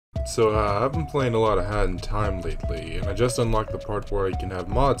So I've been playing a lot of Hat in Time lately, and I just unlocked the part where you can have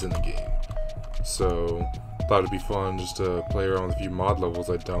mods in the game. So thought it'd be fun just to play around with a few mod levels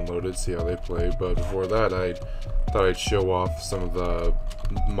I downloaded, see how they play. But before that, I thought I'd show off some of the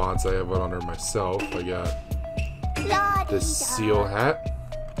mods I have on myself. I got this seal hat.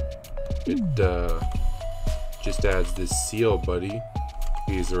 It just adds this seal buddy.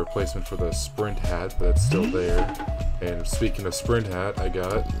 He's a replacement for the sprint hat, but it's still there. And speaking of sprint hat, I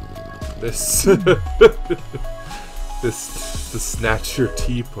got this the Snatcher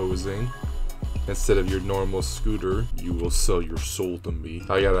T-posing. Instead of your normal scooter, you will sell your soul to me.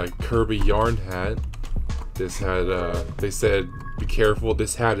 I got a Kirby yarn hat. This hat, they said, be careful,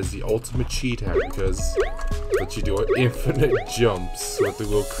 this hat is the ultimate cheat hat because it lets you do infinite jumps with the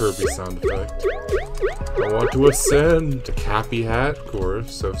little Kirby sound effect. I want to ascend! A Cappy hat, of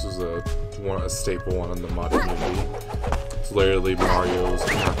course. So this is a staple one on the mod community. It's literally Mario's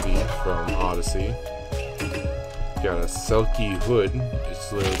Cappy from Odyssey. Got a Selkie hood.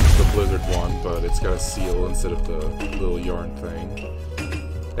 It's literally just the Blizzard one, but it's got a seal instead of the little yarn thing.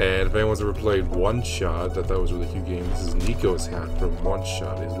 And if anyone's ever played One Shot, that was a really cute game. This is Nico's hat from One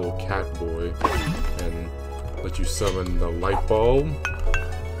Shot, his little cat boy. And let you summon the light bulb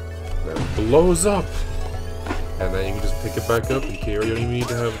that blows up. And then you can just pick it back up and carry. You don't even need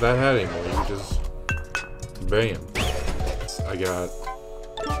to have that hat anymore. You can just bam. I got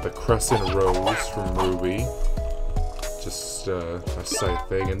the Crescent Rose from Ruby. Just a side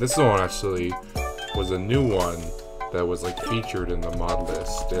thing. And this one actually was a new one that was like featured in the mod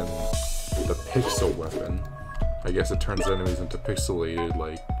list, and the pixel weapon. I guess it turns enemies into pixelated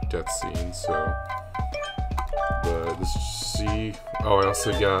like death scenes, so. But let's see. Oh, I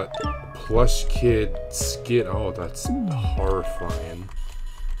also got Plush Kid Skid. Oh, that's horrifying.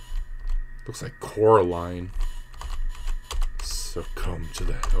 Looks like Coraline. Succumb to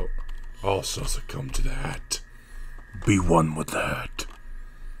the hell. Also succumb to the hat. Be one with the hat.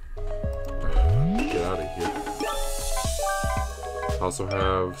 Get out of here. Also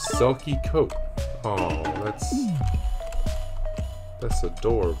have Selkie coat. Oh, that's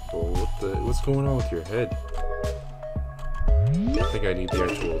adorable. What's going on with your head? I think I need the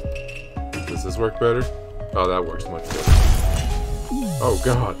actual. Does this work better? Oh, that works much better. Oh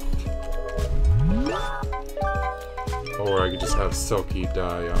God. Or I could just have Selkie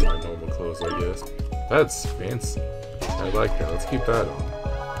die on my normal clothes, I guess. That's fancy. I like that. Let's keep that on.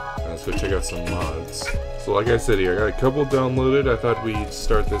 Let's go check out some mods. So like I said here, I got a couple downloaded. I thought we'd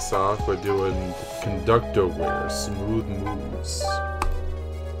start this off by doing Conductor Wear, Smooth Moves.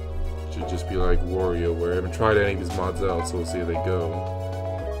 Should just be like Wario, where I haven't tried any of these mods out, so we'll see how they go.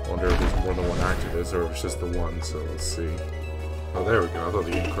 Wonder if there's more than one actor to this, or if it's just the one, so let's see. Oh, there we go. I thought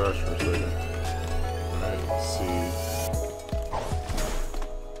the game crashed for a second. Alright, let's see.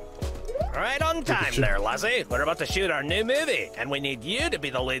 Right on time there, Lassie. We're about to shoot our new movie, and we need you to be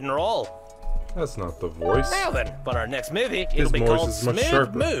the leading role. That's not the voice. Now then, but our next movie, it'll be called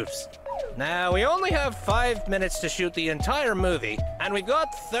Smooth Moves. Now, we only have 5 minutes to shoot the entire movie, and we've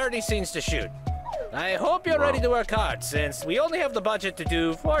got 30 scenes to shoot. I hope you're ready to work hard, since we only have the budget to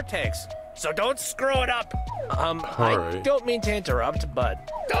do 4 takes. So don't screw it up. I don't mean to interrupt, but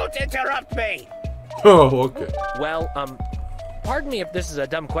don't interrupt me! Oh, okay. Well, pardon me if this is a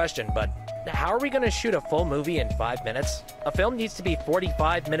dumb question, but how are we going to shoot a full movie in 5 minutes? A film needs to be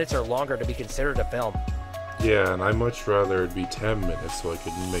 45 minutes or longer to be considered a film. Yeah, and I'd much rather it be 10 minutes so I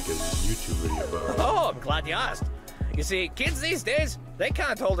could make a YouTube video about it. Oh, I'm glad you asked. You see, kids these days, they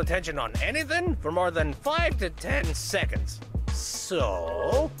can't hold attention on anything for more than 5 to 10 seconds.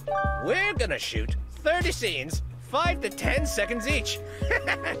 So, we're gonna shoot 30 scenes, 5 to 10 seconds each.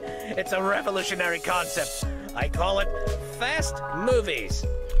 It's a revolutionary concept. I call it fast movies.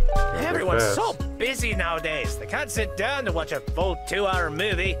 Everyone's so busy nowadays. They can't sit down to watch a full 2-hour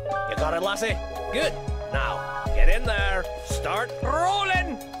movie. You got it, Lassie? Good. Now, get in there. Start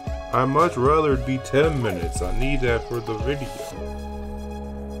rolling. I'd much rather it be 10 minutes. I need that for the video.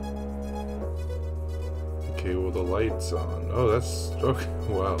 Okay, well, the light's on. Oh, that's... okay,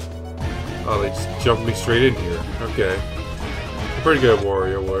 wow. Oh, they just jumped me straight in here. Okay. I'm pretty good at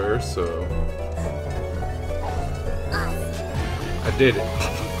Wario Wear, so... I did it.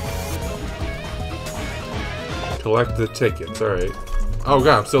 Collect the tickets, alright. Oh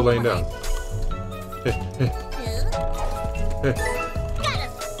god, I'm still laying down.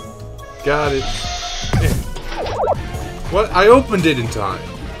 Got it. What? I opened it in time.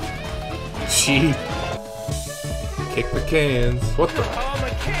 Cheap. Kick the cans. What the? Oh,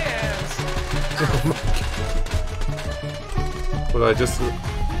 my cans! Oh my god. Well, I just...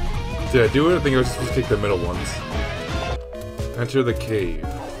 Did I do it? I think I was supposed to kick the middle ones. Enter the cave.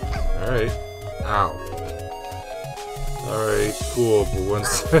 Alright. Ow. Alright, cool, but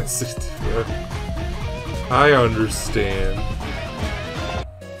 160. I understand.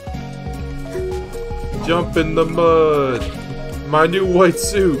 Jump in the mud! My new white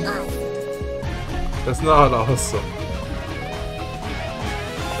suit! That's not awesome.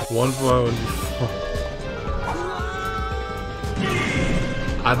 1.1.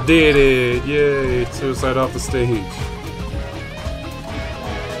 I did it! Yay! Suicide off the stage.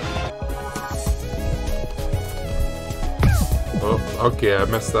 Oh, okay, I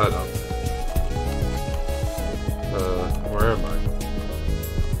messed that up. Where am I?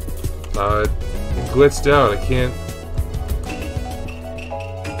 It glitched out, I can't...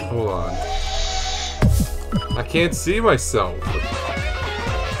 Hold on. I can't see myself.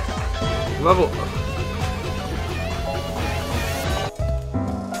 Level...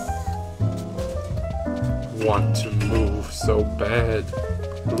 Want to move so bad.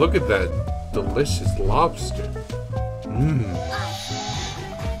 Look at that delicious lobster. Mmm.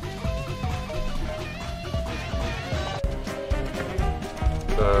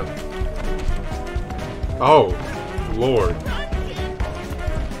 Oh, Lord.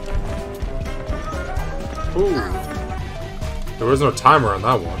 Ooh. There was no timer on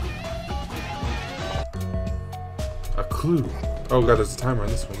that one. A clue. Oh god, there's a timer on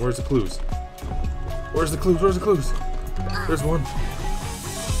this one. Where's the clues? Where's the clues? Where's the clues? There's one.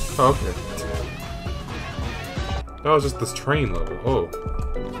 Oh, okay. That was just this train level. Oh.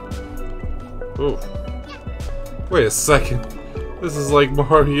 Oof. Wait a second. This is like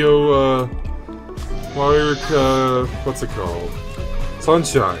Mario, what's it called?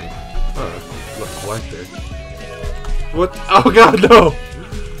 Sunshine. Reflector. What? Oh god, no!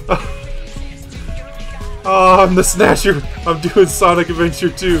 Oh, I'm the Snatcher! I'm doing Sonic Adventure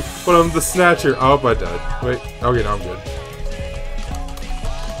 2, but I'm the Snatcher. Oh, I died. Wait. Okay, now I'm good.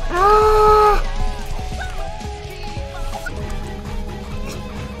 Ah!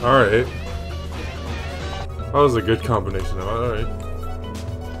 Alright. That was a good combination of alright.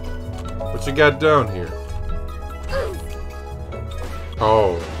 What you got down here?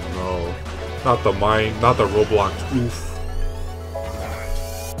 Oh, no. Not the mine, not the Roblox. Oof.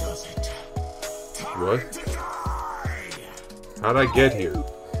 What? How'd I get here?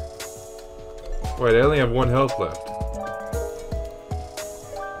 Wait, I only have 1 health left.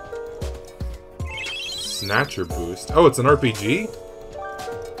 Snatcher boost. Oh, it's an RPG?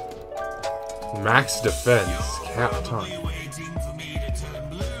 Max defense. Cap time.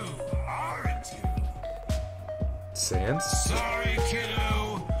 Sans? Sorry,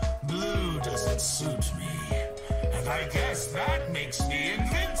 kiddo. Blue doesn't suit me. And I guess that makes me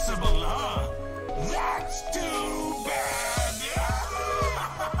invincible, huh? That's too bad!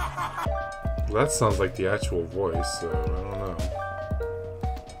 That sounds like the actual voice, so I don't know.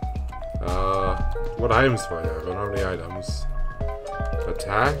 What items do I have? I don't have any items.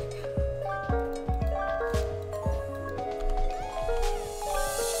 Attack?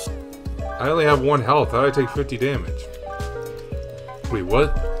 I only have 1 health. How did I take 50 damage? Wait,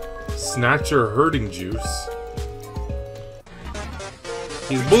 what? Snatcher hurting juice?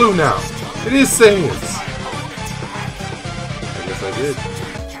 He's blue now! It is Sans! I guess I did.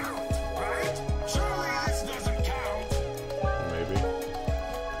 Maybe.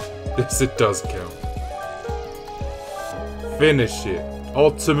 Yes, it does count. Finish it.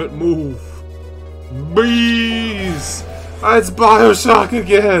 Ultimate move. Bees! It's Bioshock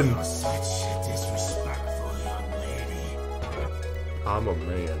again! I'm a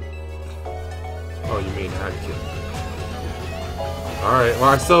man. Oh, you mean Hatkin. Alright, well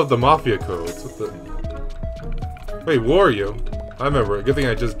I still have the Mafia codes. What the... Wait, Wario? I remember, good thing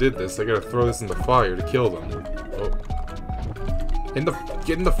I just did this. I gotta throw this in the fire to kill them. Oh.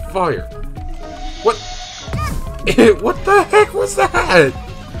 Get in the fire! What? What the heck was that?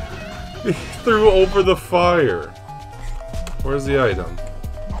 He threw over the fire. Where's the item?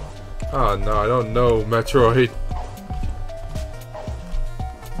 Oh no, I don't know, Metroid.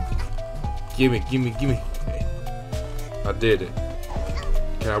 Gimme, gimme, gimme. Okay. I did it.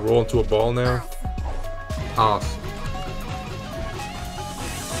 Can I roll into a ball now? Awesome.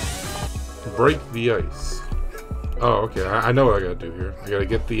 Break the ice. Oh, okay. I know what I gotta do here. I gotta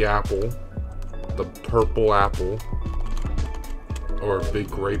get the apple. The purple apple. Or a big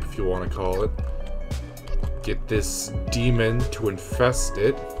grape if you want to call it. Get this demon to infest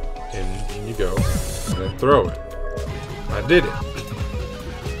it. And in you go. And then throw it. I did it.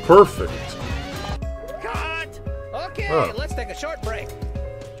 Perfect. Okay, let's take a short break.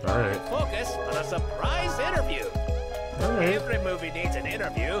 Alright. Focus on a surprise interview. Alright. Every movie needs an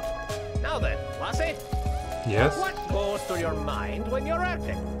interview. Now then, Lassie. Yes? What goes through your mind when you're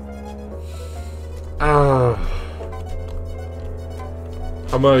acting? I'm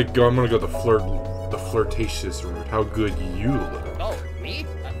gonna go the flirtatious route. How good you look. Oh, me?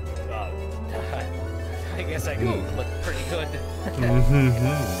 I guess I do look pretty good.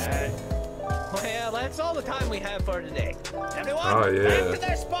 Well, that's all the time we have for today. Everyone, back to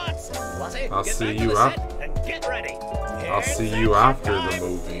their spots. Lassie, I'll get see back you to the after. set and get ready. I'll see you after the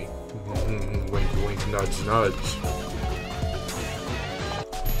movie. Wink, wink, nudge, nudge.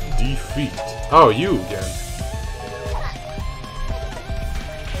 Defeat. Oh, you again.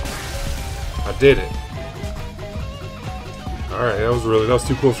 I did it. Alright, that was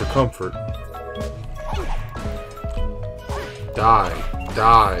too close for comfort. Die.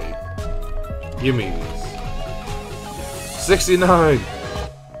 Give me these. 69!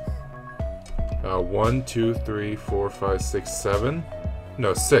 1, 2, 3, 4, 5, 6, 7.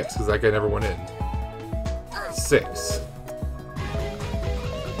 No, 6, because that guy never went in. 6.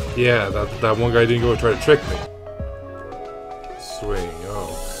 Yeah, that one guy didn't go and try to trick me. Swing,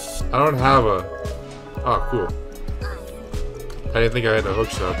 oh. I don't have a... Oh, cool. I didn't think I had a hook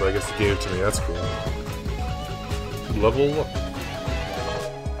shot, but I guess he gave it to me. That's cool. Level up.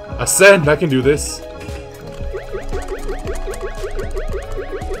 Ascend! I can do this!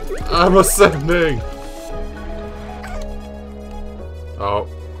 I'm ascending! Oh.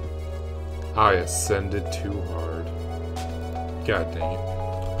 I ascended too hard. God dang it.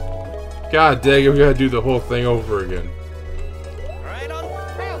 God dang it, we gotta do the whole thing over again. Right on,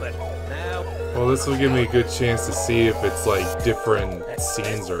 nailed it. Now... Well, this will give me a good chance to see if it's like different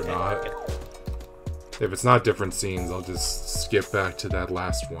scenes or not. If it's not different scenes, I'll just skip back to that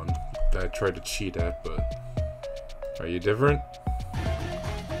last one that I tried to cheat at, but... Are you different?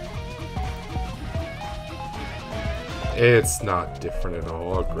 It's not different at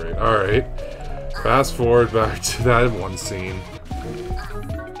all. Oh, great. Alright. Fast forward back to that one scene.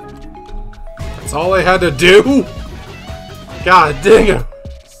 That's all I had to do? God dang it!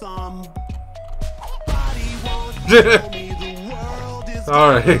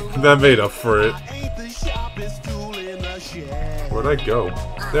 Alright, that made up for it. Where'd I go?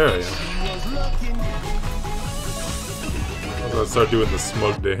 There I am. I was gonna start doing the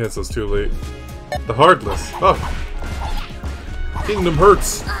smug dance, it's too late. The Heartless. Oh! Kingdom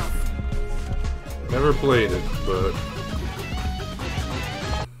Hearts! Never played it, but...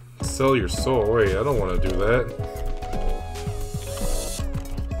 Sell your soul. Wait, I don't want to do that.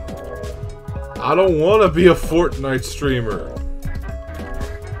 I don't want to be a Fortnite streamer.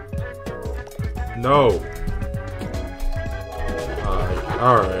 No.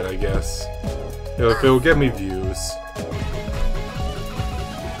 Alright, I guess. If it'll get me views.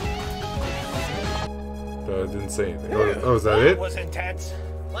 But I didn't say anything. Oh, is that it? That was intense.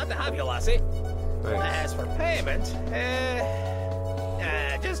 Glad to have you, Lassie. Thanks. As for payment,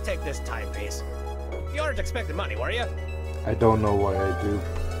 just take this timepiece. You aren't expecting money, were you? I don't know why I do.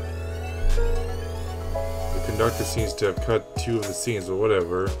 The conductor seems to have cut 2 of the scenes, but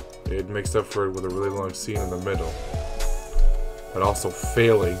whatever. It makes up for it with a really long scene in the middle. But also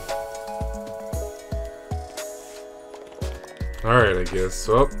failing. Alright, I guess.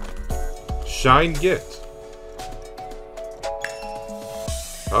 So, shine get.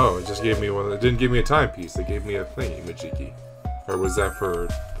 Oh, it just gave me one. It didn't give me a timepiece. It gave me a thingy, majiki. Or was that for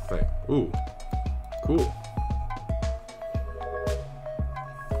the thing? Ooh. Cool.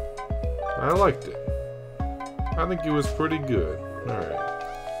 I liked it. I think it was pretty good. Alright.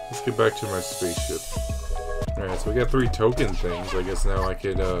 Let's get back to my spaceship. Alright, so we got 3 token things. I guess now I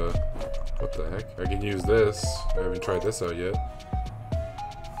could, what the heck? I can use this. I haven't tried this out yet.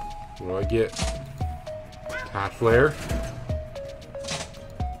 What do I get? Hot flare.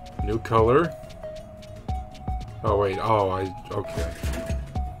 New color. Oh, wait. Oh, okay.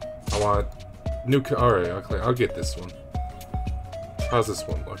 I want new alright, I'll get this one. How's this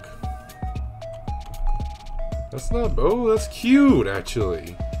one look? That's not... Oh, that's cute,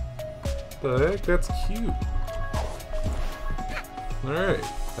 actually. The heck? That's cute. Alright.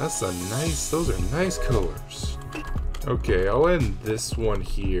 That's a nice... Those are nice colors. Okay, I'll end this one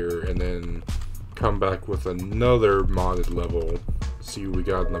here and then come back with another modded level. See what we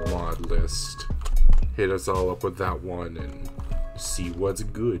got in the mod list. Hit us all up with that one and see what's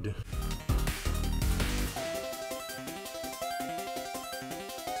good.